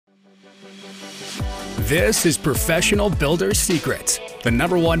This is Professional Builder Secrets, the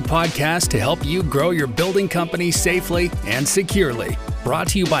 #1 podcast to help you grow your building company safely and securely. Brought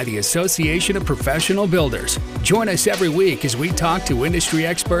to you by the Association of Professional Builders. Join us every week as we talk to industry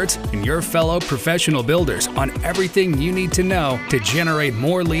experts and your fellow professional builders on everything you need to know to generate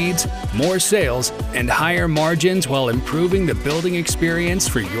more leads, more sales, and higher margins while improving the building experience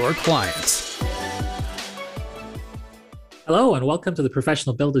for your clients. Hello, and welcome to the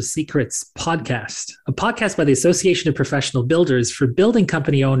Professional Builder Secrets podcast, a podcast by the Association of Professional Builders for building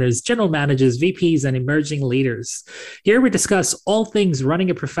company owners, general managers, VPs, and emerging leaders. Here we discuss all things running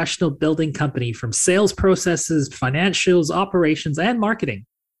a professional building company, from sales processes, financials, operations, and marketing.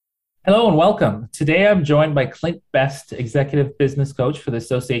 Hello and welcome. Today I'm joined by Clint Best, Executive Business Coach for the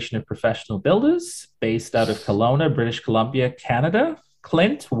Association of Professional Builders, based out of Kelowna, British Columbia, Canada.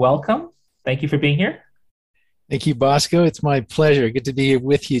 Clint, welcome. Thank you for being here. Thank you, Bosco. It's my pleasure. Good to be here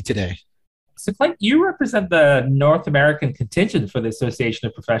with you today. So, Clint, you represent the North American contingent for the Association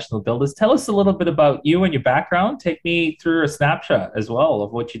of Professional Builders. Tell us a little bit about you and your background. Take me through a snapshot as well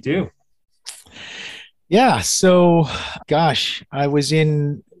of what you do. Yeah. So, I was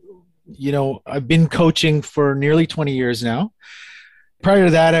I've been coaching for nearly 20 years now. Prior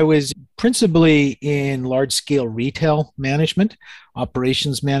to that, I was principally in large-scale retail management,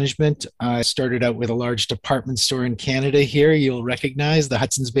 operations management. I started out with a large department store in Canada here. You'll recognize the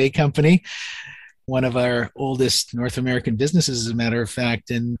Hudson's Bay Company, one of our oldest North American businesses, as a matter of fact.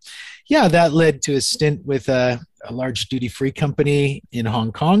 And yeah, that led to a stint with a large duty-free company in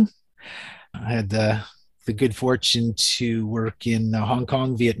Hong Kong. I had the good fortune to work in Hong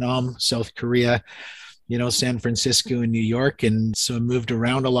Kong, Vietnam, South Korea, San Francisco and New York. And so I moved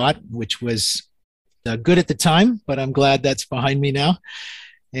around a lot, which was good at the time, but I'm glad that's behind me now.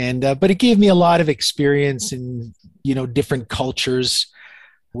 And, but it gave me a lot of experience in, different cultures,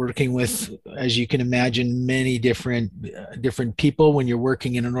 working with, as you can imagine, many different people. When you're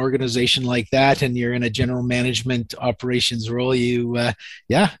working in an organization like that and you're in a general management operations role, you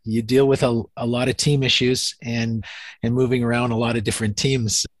deal with a lot of team issues and moving around a lot of different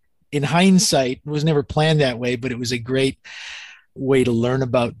teams. In hindsight, it was never planned that way, but it was a great way to learn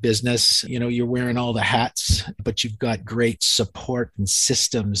about business. You're wearing all the hats, but you've got great support and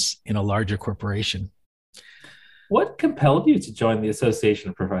systems in a larger corporation. What compelled you to join the Association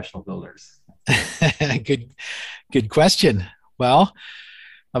of Professional Builders? Good question. Well,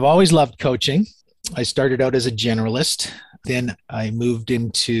 I've always loved coaching. I started out as a generalist. Then I moved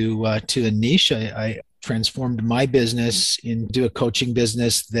into to a niche. I transformed my business into a coaching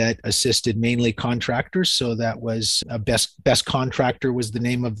business that assisted mainly contractors. So that was a best contractor was the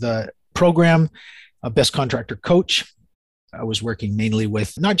name of the program, a best contractor coach. I was working mainly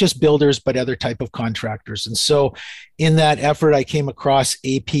with not just builders, but other type of contractors. And so in that effort, I came across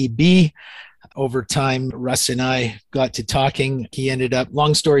APB. Over time, Russ and I got to talking.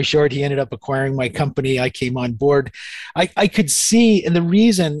 Long story short, he ended up acquiring my company. I came on board. I could see, and the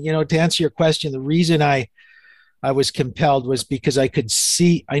reason, to answer your question, the reason I was compelled was because I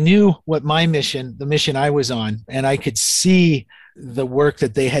knew what the mission I was on, and I could see the work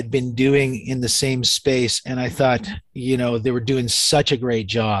that they had been doing in the same space. And I thought, they were doing such a great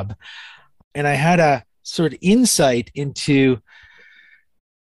job. And I had a sort of insight into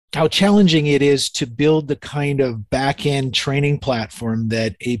how challenging it is to build the kind of back-end training platform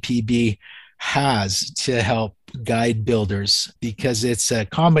that APB has to help guide builders, because it's a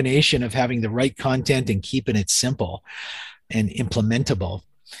combination of having the right content and keeping it simple and implementable.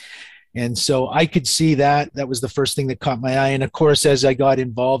 And so I could see that was the first thing that caught my eye. And of course, as I got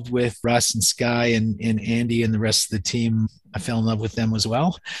involved with Russ and Sky and Andy and the rest of the team, I fell in love with them as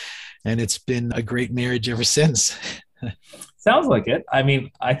well. And it's been a great marriage ever since. Sounds like it. I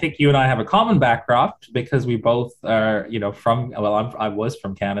mean, I think you and I have a common background because we both are, I was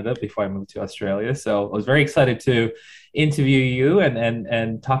from Canada before I moved to Australia. So I was very excited to interview you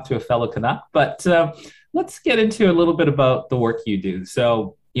and talk to a fellow Canuck. But let's get into a little bit about the work you do.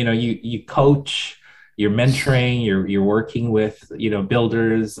 So, you coach, you're mentoring, you're working with,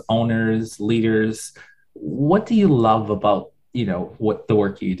 builders, owners, leaders. What do you love about, what the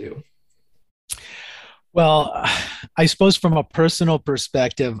work you do? Well, I suppose from a personal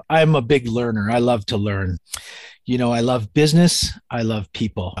perspective, I'm a big learner. I love to learn. I love business. I love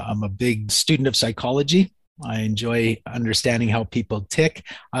people. I'm a big student of psychology. I enjoy understanding how people tick.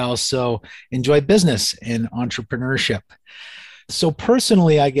 I also enjoy business and entrepreneurship. So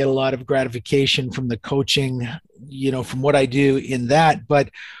personally, I get a lot of gratification from the coaching, from what I do in that. But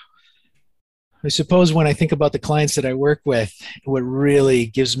I suppose when I think about the clients that I work with, what really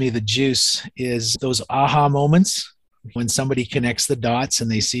gives me the juice is those aha moments when somebody connects the dots and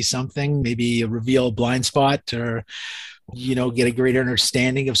they see something, maybe reveal a blind spot or, get a greater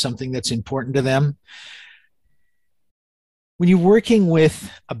understanding of something that's important to them. When you're working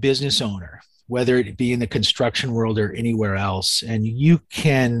with a business owner, whether it be in the construction world or anywhere else, and you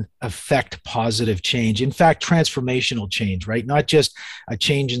can affect positive change, in fact, transformational change, right? Not just a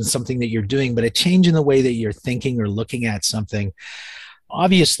change in something that you're doing, but a change in the way that you're thinking or looking at something.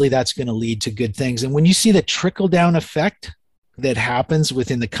 Obviously, that's going to lead to good things. And when you see the trickle-down effect that happens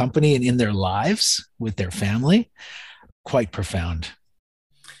within the company and in their lives with their family, quite profound.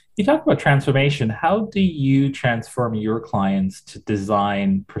 You talk about transformation. How do you transform your clients to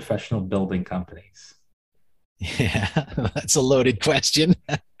design professional building companies? Yeah, that's a loaded question.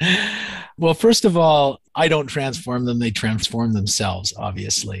 Well, first of all, I don't transform them. They transform themselves,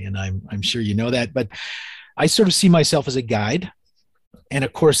 obviously. And I'm sure you know that. But I sort of see myself as a guide. And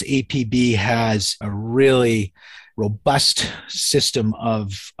of course, APB has a really robust system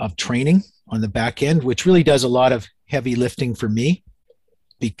of training on the back end, which really does a lot of heavy lifting for me,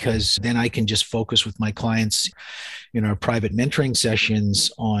 because then I can just focus with my clients in our private mentoring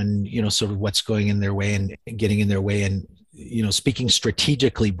sessions on, sort of what's going in their way and getting in their way and, speaking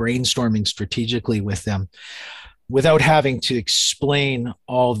strategically, brainstorming strategically with them without having to explain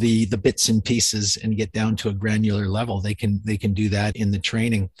all the bits and pieces and get down to a granular level. They can do that in the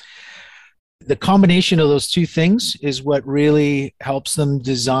training. The combination of those two things is what really helps them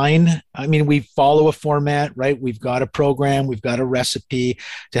design. I mean, we follow a format, right? We've got a program, we've got a recipe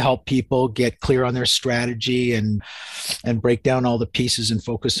to help people get clear on their strategy and break down all the pieces and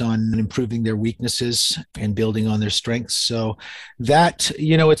focus on improving their weaknesses and building on their strengths. So that,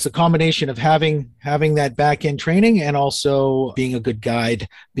 it's the combination of having that back-end training and also being a good guide,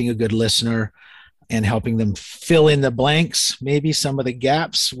 being a good listener, and helping them fill in the blanks, maybe some of the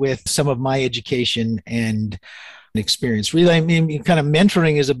gaps with some of my education and experience. Really, I mean, kind of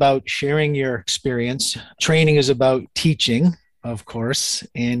mentoring is about sharing your experience. Training is about teaching, of course,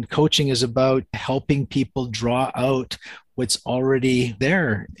 and coaching is about helping people draw out what's already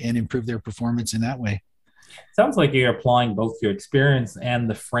there and improve their performance in that way. Sounds like you're applying both your experience and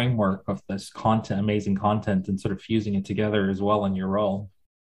the framework of this content, amazing content, and sort of fusing it together as well in your role.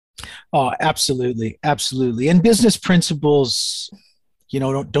 Oh, absolutely. Absolutely. And business principles,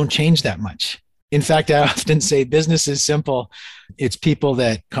 don't change that much. In fact, I often say business is simple. It's people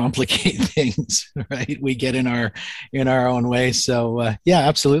that complicate things, right? We get in our own way. So yeah,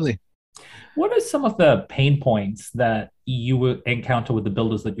 absolutely. What are some of the pain points that you would encounter with the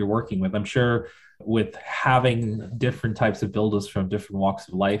builders that you're working with? I'm sure with having different types of builders from different walks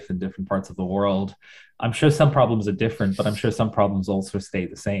of life in different parts of the world, I'm sure some problems are different, but I'm sure some problems also stay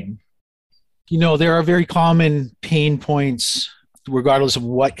the same. There are very common pain points regardless of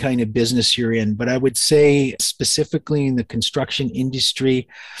what kind of business you're in. But I would say specifically in the construction industry,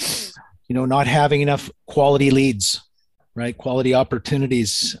 not having enough quality leads, right? Quality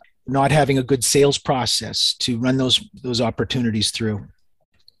opportunities, not having a good sales process to run those opportunities through,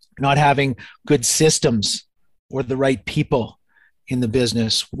 not having good systems or the right people in the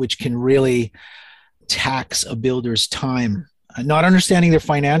business, which can really tax a builder's time, not understanding their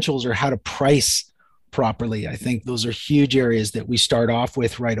financials or how to price properly. I think those are huge areas that we start off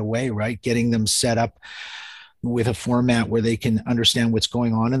with right away, right? Getting them set up with a format where they can understand what's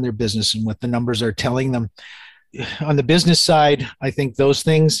going on in their business and what the numbers are telling them. On the business side, I think those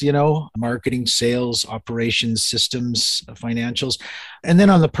things, marketing, sales, operations, systems, financials. And then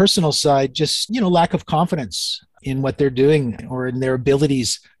on the personal side, just, lack of confidence in what they're doing or in their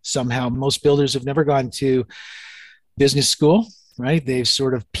abilities somehow. Most builders have never gone to business school, right? They've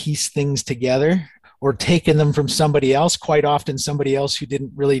sort of pieced things together or taken them from somebody else, quite often somebody else who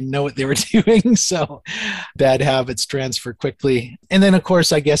didn't really know what they were doing. So bad habits transfer quickly. And then, of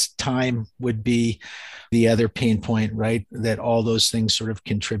course, I guess time would be the other pain point, right? That all those things sort of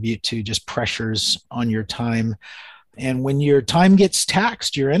contribute to just pressures on your time. And when your time gets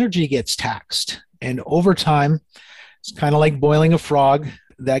taxed, your energy gets taxed. And over time, it's kind of like boiling a frog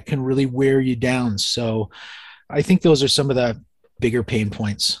that can really wear you down. So I think those are some of the bigger pain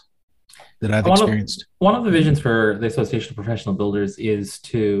points that I've experienced. One of the visions for the Association of Professional Builders is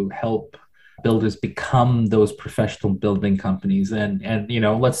to help builders become those professional building companies. And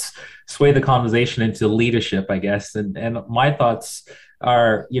let's sway the conversation into leadership, I guess. And my thoughts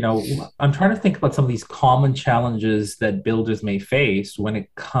are, I'm trying to think about some of these common challenges that builders may face when it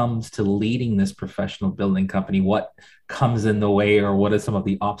comes to leading this professional building company. What comes in the way, or what are some of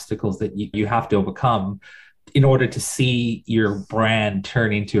the obstacles that you have to overcome in order to see your brand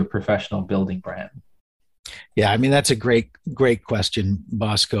turn into a professional building brand? Yeah, I mean, that's a great question,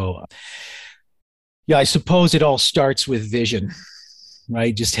 Bosco. Yeah, I suppose it all starts with vision,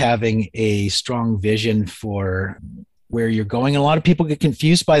 right? Just having a strong vision for where you're going. And a lot of people get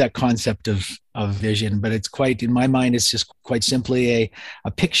confused by that concept of vision, but it's quite, in my mind, it's just quite simply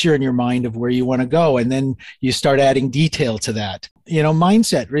a picture in your mind of where you want to go. And then you start adding detail to that.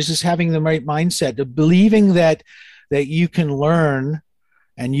 Mindset, is just having the right mindset, of believing that you can learn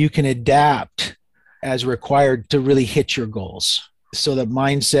and you can adapt as required to really hit your goals. So the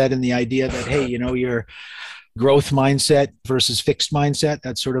mindset and the idea that, hey, your growth mindset versus fixed mindset,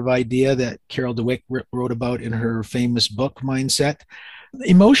 that sort of idea that Carol Dweck wrote about in her famous book, Mindset.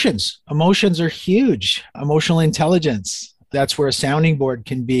 Emotions are huge. Emotional intelligence. That's where a sounding board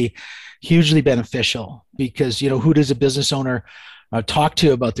can be hugely beneficial, because, who does a business owner talk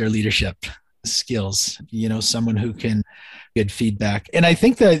to about their leadership skills? Someone who can get feedback. And I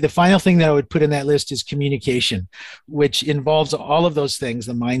think the final thing that I would put in that list is communication, which involves all of those things: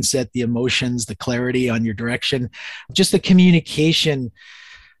 the mindset, the emotions, the clarity on your direction, just the communication,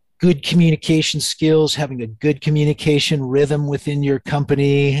 good communication skills, having a good communication rhythm within your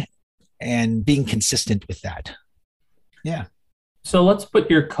company, and being consistent with that. Yeah. So let's put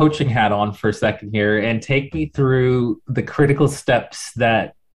your coaching hat on for a second here and take me through the critical steps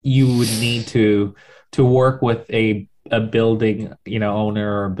that you would need to work with a building,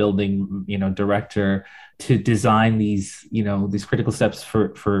 owner or building, director, to design these critical steps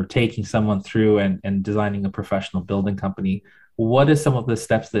for taking someone through and designing a professional building company. What are some of the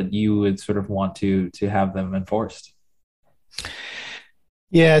steps that you would sort of want to have them enforced?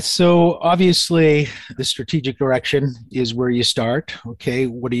 Yeah, so obviously the strategic direction is where you start. Okay,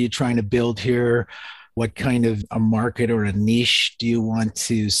 what are you trying to build here? What kind of a market or a niche do you want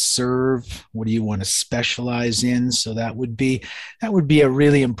to serve? What do you want to specialize in? So that would be a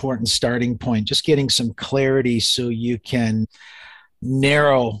really important starting point, just getting some clarity so you can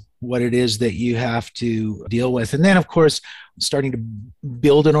narrow what it is that you have to deal with. And then, of course, starting to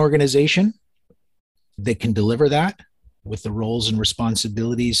build an organization that can deliver that, with the roles and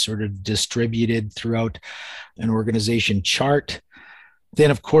responsibilities sort of distributed throughout an organization chart. Then,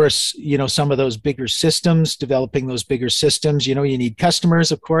 of course, some of those bigger systems, developing those bigger systems, you need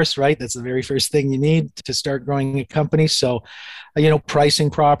customers, of course, right? That's the very first thing you need to start growing a company. So, pricing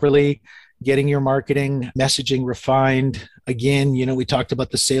properly, getting your marketing messaging refined. Again, we talked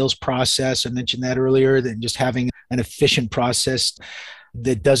about the sales process. I mentioned that earlier, that just having an efficient process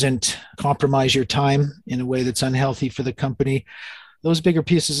that doesn't compromise your time in a way that's unhealthy for the company. Those bigger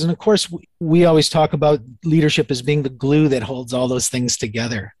pieces. And of course, we always talk about leadership as being the glue that holds all those things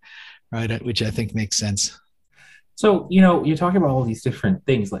together, right? Which I think makes sense. So, you're talking about all these different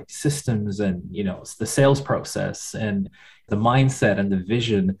things like systems and, the sales process and the mindset and the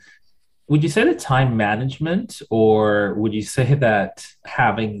vision. Would you say that time management, or would you say that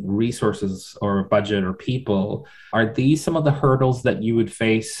having resources or budget or people, are these some of the hurdles that you would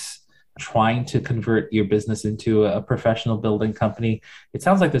face trying to convert your business into a professional building company? It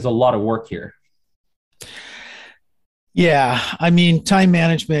sounds like there's a lot of work here. Yeah, time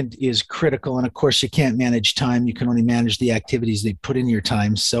management is critical. And of course, you can't manage time. You can only manage the activities they put in your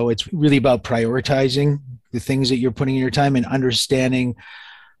time. So it's really about prioritizing the things that you're putting in your time and understanding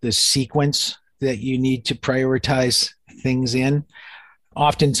the sequence that you need to prioritize things in.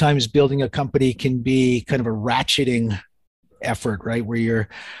 Oftentimes, building a company can be kind of a ratcheting effort, right? Where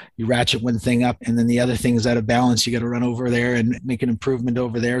you ratchet one thing up and then the other thing is out of balance. You got to run over there and make an improvement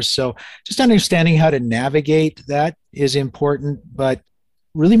over there. So just understanding how to navigate that is important, but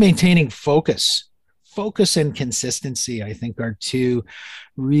really maintaining focus and consistency, I think, are two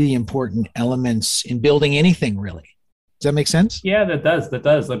really important elements in building anything, really. Does that make sense? Yeah, that does.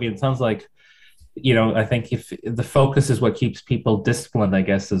 It sounds like, I think if the focus is what keeps people disciplined, I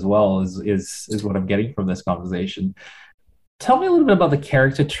guess, as well, is what I'm getting from this conversation. Tell me a little bit about the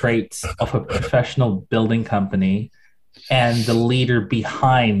character traits of a professional building company and the leader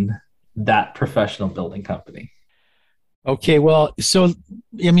behind that professional building company. Okay, well, so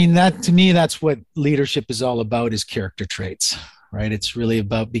that, to me, that's what leadership is all about, is character traits, right? It's really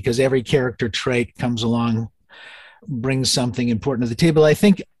about, because every character trait comes along, brings something important to the table. I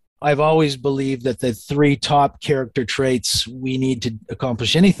think I've always believed that the three top character traits we need to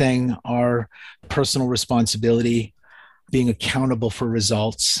accomplish anything are personal responsibility, being accountable for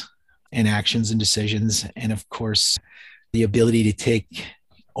results and actions and decisions, and of course, the ability to take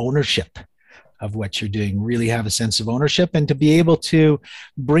ownership of what you're doing, really have a sense of ownership, and to be able to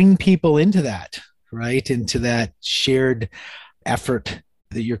bring people into that, right? Into that shared effort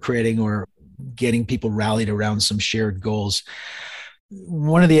that you're creating, or getting people rallied around some shared goals.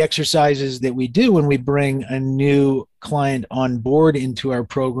 One of the exercises that we do when we bring a new client on board into our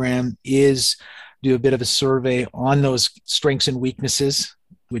program is do a bit of a survey on those strengths and weaknesses,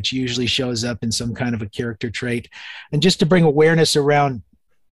 which usually shows up in some kind of a character trait. And just to bring awareness around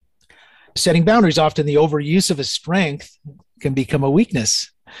setting boundaries, often the overuse of a strength can become a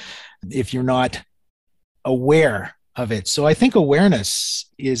weakness if you're not aware of it. So I think awareness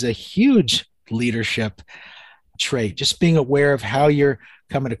is a huge leadership trait, just being aware of how you're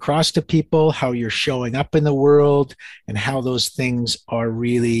coming across to people, how you're showing up in the world, and how those things are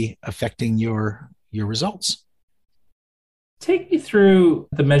really affecting your results. Take me through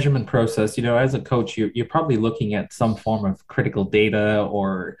the measurement process. As a coach, you're probably looking at some form of critical data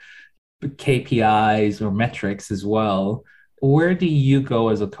or KPIs or metrics as well. Where do you go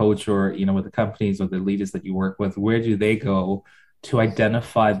as a coach, or, with the companies or the leaders that you work with, where do they go to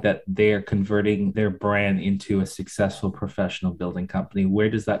identify that they're converting their brand into a successful professional building company? Where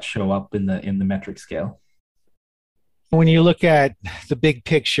does that show up in the metric scale? When you look at the big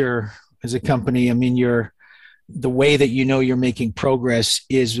picture as a company, the way that you're making progress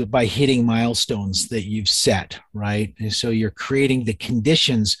is by hitting milestones that you've set, right? And so you're creating the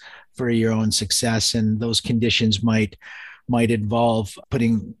conditions for your own success, and those conditions might involve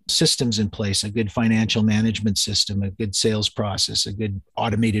putting systems in place, a good financial management system, a good sales process, a good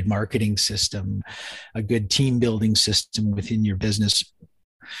automated marketing system, a good team building system within your business.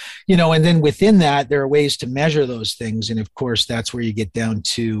 And then within that, there are ways to measure those things. And of course, that's where you get down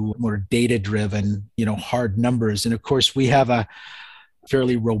to more data-driven, hard numbers. And of course, we have a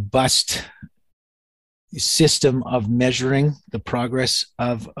fairly robust system of measuring the progress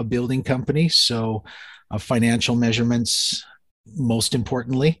of a building company. So financial measurements, most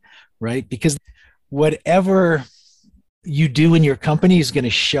importantly, right? Because whatever you do in your company is going to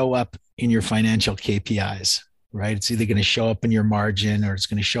show up in your financial KPIs, right? It's either going to show up in your margin, or it's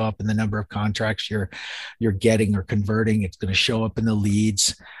going to show up in the number of contracts you're getting or converting. It's going to show up in the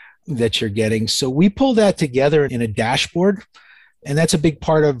leads that you're getting. So we pull that together in a dashboard. And that's a big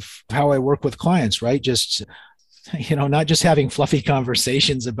part of how I work with clients, right? Just, not just having fluffy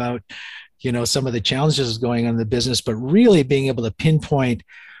conversations about, some of the challenges going on in the business, but really being able to pinpoint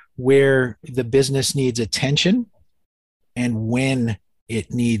where the business needs attention and when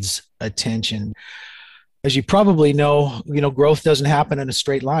it needs attention. As you probably know, growth doesn't happen in a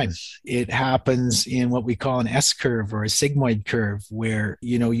straight line. It happens in what we call an S curve or a sigmoid curve, where,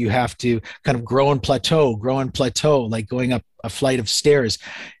 you have to kind of grow and plateau, like going up a flight of stairs.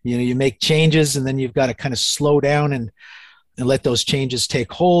 You make changes, and then you've got to kind of slow down and let those changes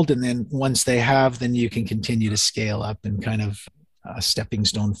take hold. And then once they have, then you can continue to scale up in kind of a stepping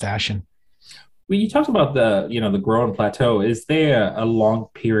stone fashion. Well, you talked about the grow and plateau. Is there a long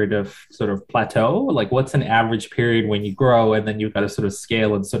period of sort of plateau? Like, what's an average period when you grow and then you've got to sort of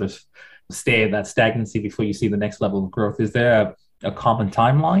scale and sort of stay at that stagnancy before you see the next level of growth? Is there a common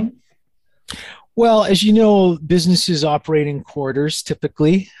timeline? Well, as you know, businesses operate in quarters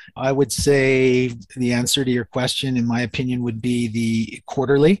typically. I would say the answer to your question, in my opinion, would be the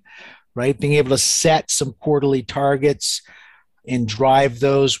quarterly, right? Being able to set some quarterly targets and drive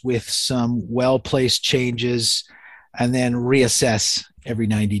those with some well-placed changes, and then reassess every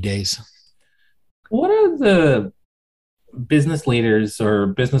 90 days. What are the business leaders or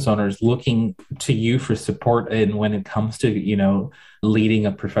business owners looking to you for support in when it comes to, leading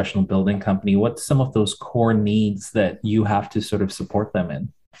a professional building company? What's some of those core needs that you have to sort of support them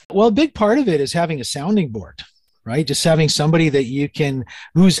in? Well, a big part of it is having a sounding board, right? Just having somebody that you can,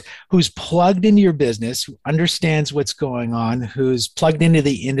 who's plugged into your business, who understands what's going on, who's plugged into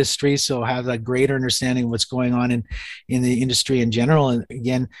the industry, so has a greater understanding of what's going on in the industry in general. And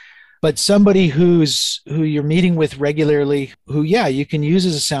again, but somebody who you're meeting with regularly, who, you can use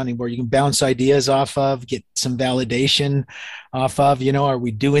as a sounding board. You can bounce ideas off of, get some validation off of, are we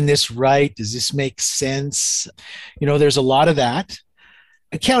doing this right? Does this make sense? There's a lot of that.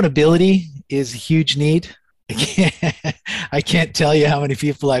 Accountability is a huge need. I can't tell you how many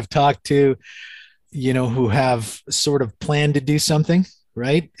people I've talked to, who have sort of planned to do something,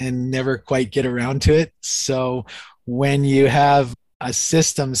 right, and never quite get around to it. So when you have a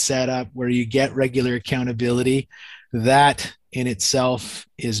system set up where you get regular accountability, that in itself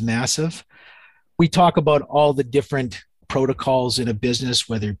is massive. We talk about all the different protocols in a business,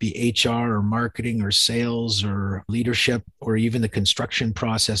 whether it be HR or marketing or sales or leadership or even the construction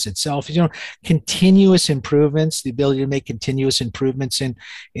process itself. Continuous improvements, the ability to make continuous improvements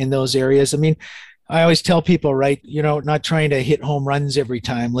in those areas. I always tell people, right, not trying to hit home runs every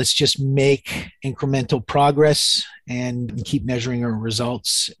time. Let's just make incremental progress and keep measuring our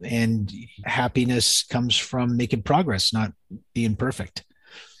results. And happiness comes from making progress, not being perfect.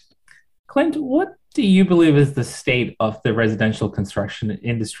 Clint, what do you believe is the state of the residential construction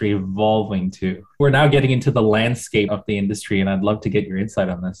industry evolving to? We're now getting into the landscape of the industry, and I'd love to get your insight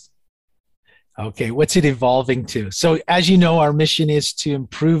on this. Okay, what's it evolving to? So, as you know, our mission is to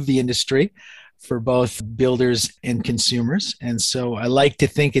improve the industry for both builders and consumers. And so I like to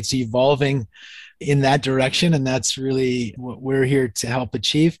think it's evolving in that direction, and that's really what we're here to help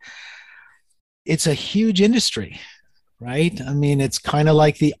achieve. It's a huge industry, right? I mean, it's kind of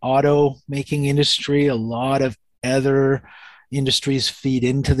like the auto making industry. A lot of other industries feed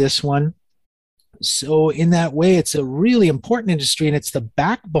into this one. So in that way, it's a really important industry, and it's the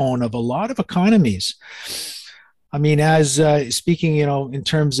backbone of a lot of economies. I mean, as speaking, in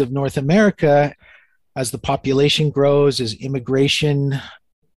terms of North America, as the population grows, as immigration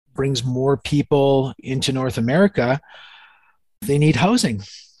brings more people into North America, they need housing,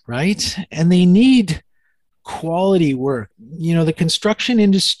 right? And they need quality work. The construction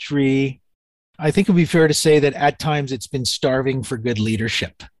industry, I think it would be fair to say that at times it's been starving for good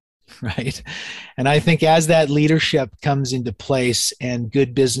leadership, right? And I think as that leadership comes into place and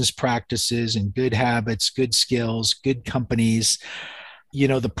good business practices and good habits, good skills, good companies,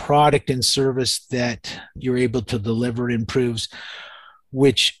 the product and service that you're able to deliver improves,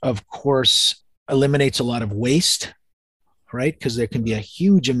 which of course eliminates a lot of waste, right? Because there can be a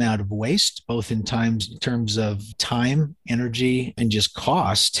huge amount of waste, both in terms of time, energy, and just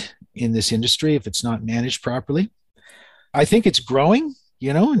cost in this industry if it's not managed properly. I think it's growing,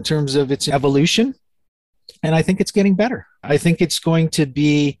 in terms of its evolution, and I think it's getting better. I think it's going to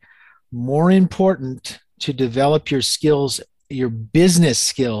be more important to develop your skills, your business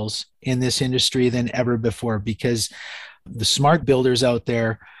skills in this industry than ever before, because the smart builders out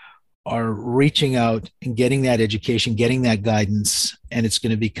there are reaching out and getting that education, getting that guidance, and it's going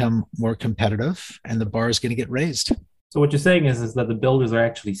to become more competitive and the bar is going to get raised. So what you're saying is that the builders are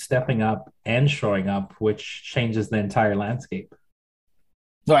actually stepping up and showing up, which changes the entire landscape.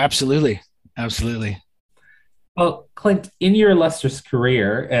 Oh, absolutely. Absolutely. Well, Clint, in your illustrious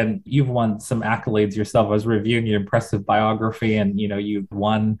career, and you've won some accolades yourself. I was reviewing your impressive biography, and you've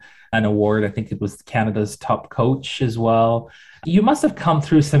won an award. I think it was Canada's top coach as well. You must have come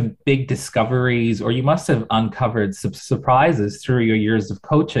through some big discoveries, or you must have uncovered some surprises through your years of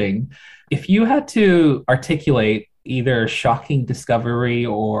coaching. If you had to articulate either a shocking discovery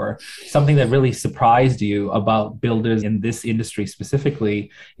or something that really surprised you about builders in this industry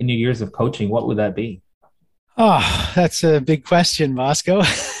specifically in your years of coaching, what would that be? Oh, that's a big question, Bosco,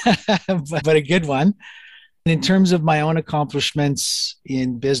 but a good one. In terms of my own accomplishments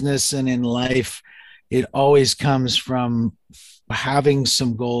in business and in life, it always comes from having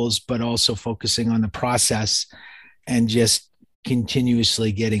some goals, but also focusing on the process and just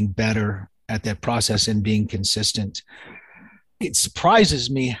continuously getting better at that process and being consistent. It surprises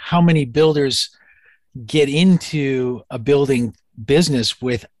me how many builders get into a building business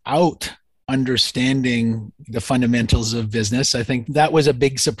without understanding the fundamentals of business. I think that was a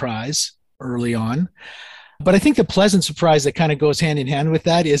big surprise early on. But I think a pleasant surprise that kind of goes hand in hand with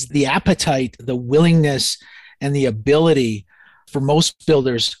that is the appetite, the willingness, and the ability for most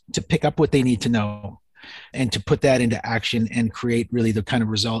builders to pick up what they need to know and to put that into action and create really the kind of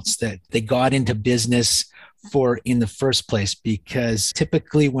results that they got into business for in the first place. Because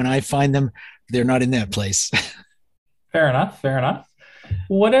typically when I find them, they're not in that place. Fair enough.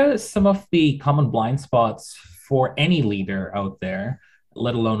 What are some of the common blind spots for any leader out there,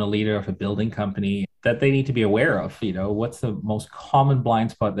 let alone a leader of a building company, that they need to be aware of? What's the most common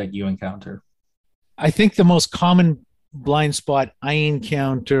blind spot that you encounter? I think the most common blind spot I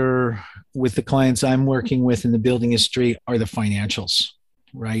encounter with the clients I'm working with in the building industry are the financials,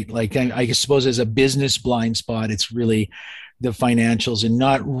 right? Like I suppose as a business blind spot, it's really the financials and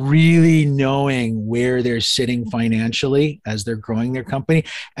not really knowing where they're sitting financially as they're growing their company.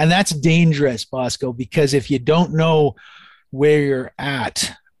 And that's dangerous, Bosco, because if you don't know where you're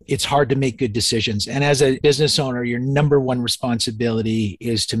at, it's hard to make good decisions. And as a business owner, your number one responsibility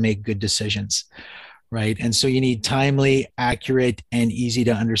is to make good decisions, right? And so you need timely, accurate, and easy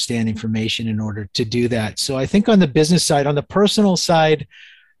to understand information in order to do that. So I think on the business side, on the personal side,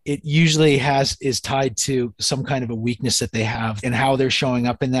 it usually is tied to some kind of a weakness that they have and how they're showing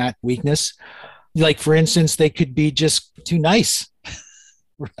up in that weakness. Like, for instance, they could be just too nice,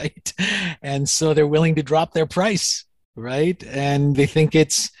 right? And so they're willing to drop their price, right? And they think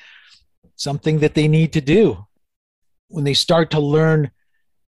it's something that they need to do. When they start to learn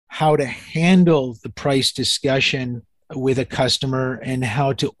how to handle the price discussion with a customer and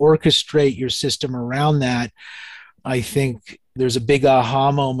how to orchestrate your system around that, I think there's a big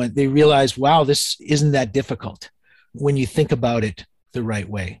aha moment. They realize, wow, this isn't that difficult when you think about it the right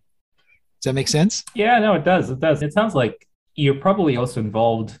way. Does that make sense? Yeah, no, it does. It does. It sounds like you're probably also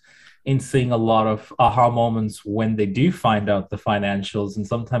involved in seeing a lot of aha moments when they do find out the financials. And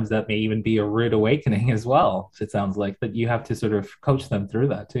sometimes that may even be a rude awakening as well. It sounds like that you have to sort of coach them through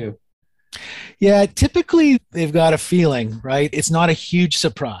that too. Yeah, typically they've got a feeling, right? It's not a huge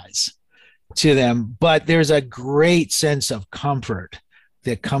surprise to them, but there's a great sense of comfort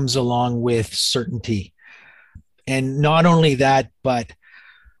that comes along with certainty. And not only that, but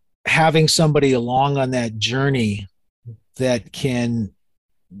having somebody along on that journey that can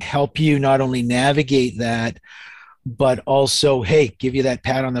help you not only navigate that, but also, hey, give you that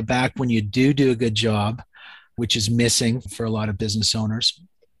pat on the back when you do a good job, which is missing for a lot of business owners.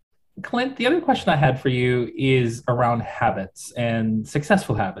 Clint, the other question I had for you is around habits and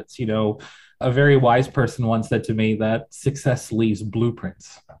successful habits. You know, a very wise person once said to me that success leaves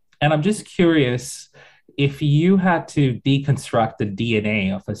blueprints. And I'm just curious, if you had to deconstruct the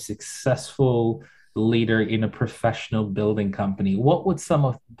DNA of a successful leader in a professional building company, what would some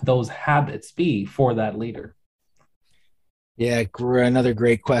of those habits be for that leader? Yeah, another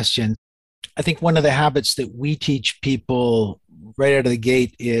great question. I think one of the habits that we teach people right out of the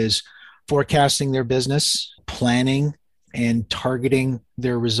gate is forecasting their business, planning and targeting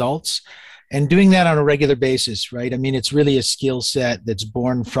their results, and doing that on a regular basis, right? I mean, it's really a skill set that's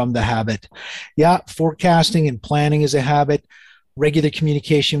born from the habit. Yeah, forecasting and planning is a habit, regular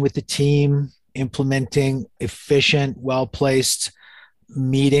communication with the team, implementing efficient, well-placed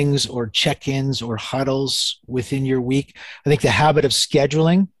meetings or check-ins or huddles within your week. I think the habit of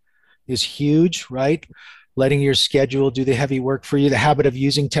scheduling is huge, right? Letting your schedule do the heavy work for you, the habit of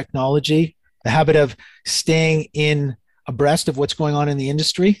using technology, the habit of staying in abreast of what's going on in the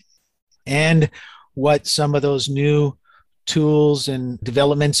industry and what some of those new tools and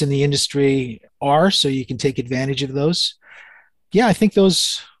developments in the industry are, so you can take advantage of those. Yeah, I think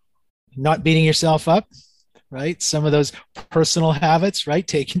those, not beating yourself up, right? Some of those personal habits, right?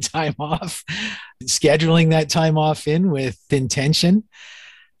 Taking time off, scheduling that time off in with intention,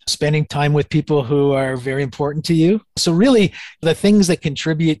 spending time with people who are very important to you. So really the things that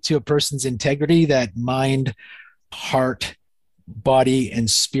contribute to a person's integrity, that mind, heart, body and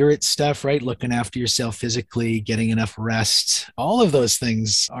spirit stuff, right? Looking after yourself physically, getting enough rest. All of those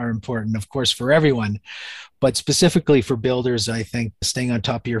things are important, of course, for everyone, but specifically for builders, I think staying on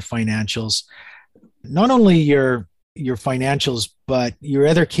top of your financials, not only your financials, but your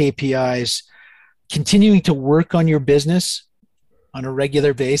other KPIs, continuing to work on your business on a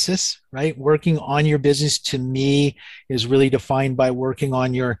regular basis, right? Working on your business to me is really defined by working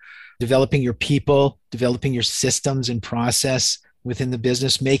on developing your people, developing your systems and process within the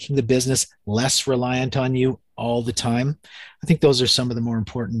business, making the business less reliant on you all the time. I think those are some of the more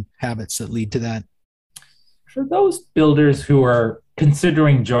important habits that lead to that. For those builders who are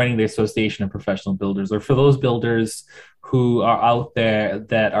considering joining the Association of Professional Builders, or for those builders who are out there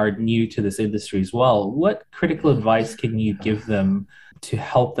that are new to this industry as well, what critical advice can you give them to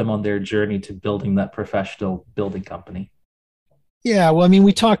help them on their journey to building that professional building company? Yeah, well, I mean,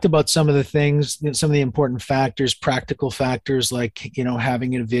 we talked about some of the things, some of the important factors, practical factors like,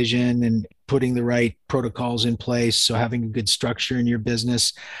 having a vision and putting the right protocols in place. So having a good structure in your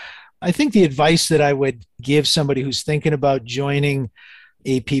business. I think the advice that I would give somebody who's thinking about joining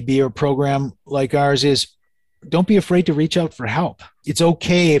APB or a program like ours is don't be afraid to reach out for help. It's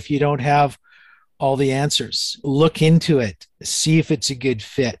okay if you don't have all the answers. Look into it, see if it's a good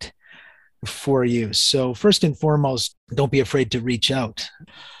fit for you. So first and foremost, don't be afraid to reach out.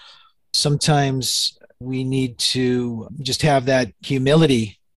 Sometimes we need to just have that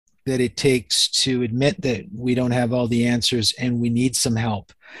humility that it takes to admit that we don't have all the answers and we need some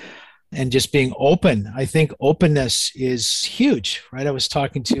help. And just being open. I think openness is huge, right? I was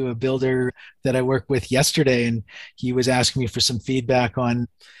talking to a builder that I work with yesterday, and he was asking me for some feedback on,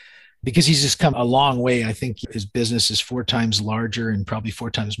 because he's just come a long way. I think his business is 4 times larger and probably 4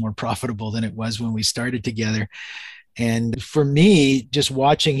 times more profitable than it was when we started together. And for me, just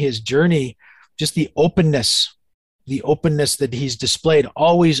watching his journey, just the openness that he's displayed,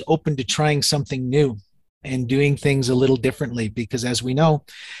 always open to trying something new and doing things a little differently, because as we know,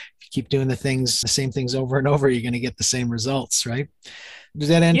 if you keep doing the same things over and over, you're going to get the same results, right? Does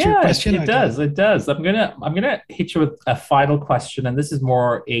that answer your question? It does. It does. I'm gonna hit you with a final question, and this is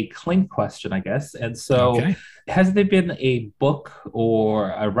more a Clint question, I guess. And so, okay. Has there been a book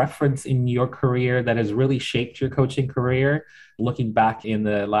or a reference in your career that has really shaped your coaching career? Looking back in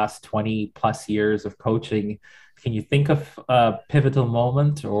the last 20 plus years of coaching, can you think of a pivotal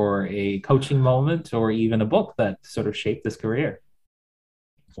moment or a coaching moment or even a book that sort of shaped this career?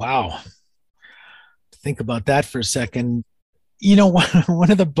 Wow. Think about that for a second. One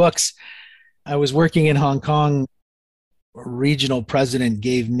of the books I was working in Hong Kong. A regional president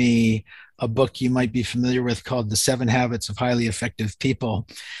gave me a book you might be familiar with called The 7 Habits of Highly Effective People.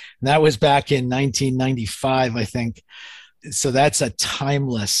 And that was back in 1995, I think. So that's a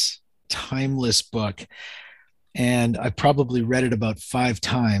timeless book. And I probably read it about 5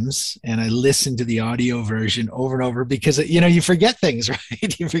 times, and I listened to the audio version over and over because, you forget things,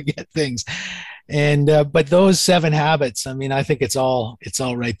 right? You forget things. And, but those 7 habits, I mean, I think it's all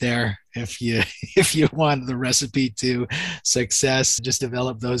right there. If you want the recipe to success, just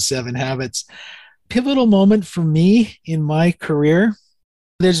develop those 7 habits. Pivotal moment for me in my career.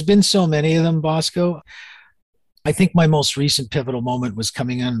 There's been so many of them, Bosco. I think my most recent pivotal moment was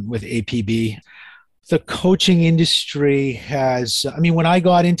coming on with APB. The coaching industry when I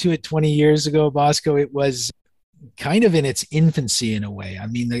got into it 20 years ago, Bosco, it was kind of in its infancy in a way. I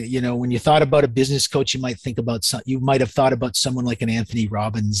mean, when you thought about a business coach, you might have thought about someone like an Anthony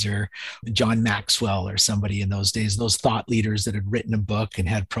Robbins or John Maxwell or somebody in those days, those thought leaders that had written a book and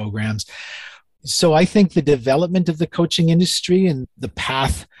had programs. So I think the development of the coaching industry and the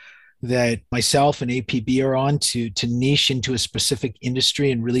path that myself and APB are on to niche into a specific industry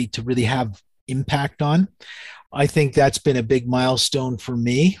and really have impact on, I think that's been a big milestone for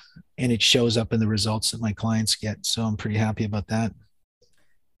me, and it shows up in the results that my clients get. So I'm pretty happy about that.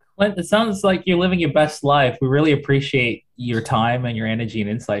 Clint, it sounds like you're living your best life. We really appreciate your time and your energy and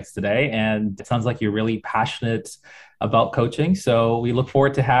insights today. And it sounds like you're really passionate about coaching. So we look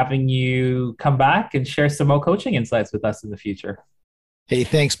forward to having you come back and share some more coaching insights with us in the future. Hey,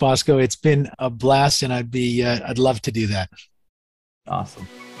 thanks, Bosco. It's been a blast, and I'd love to do that. Awesome.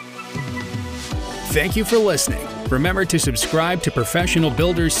 Thank you for listening. Remember to subscribe to Professional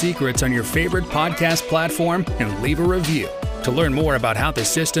Builders Secrets on your favorite podcast platform and leave a review. To learn more about how the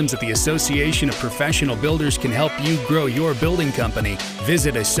systems at the Association of Professional Builders can help you grow your building company,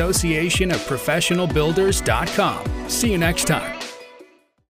 visit associationofprofessionalbuilders.com. See you next time.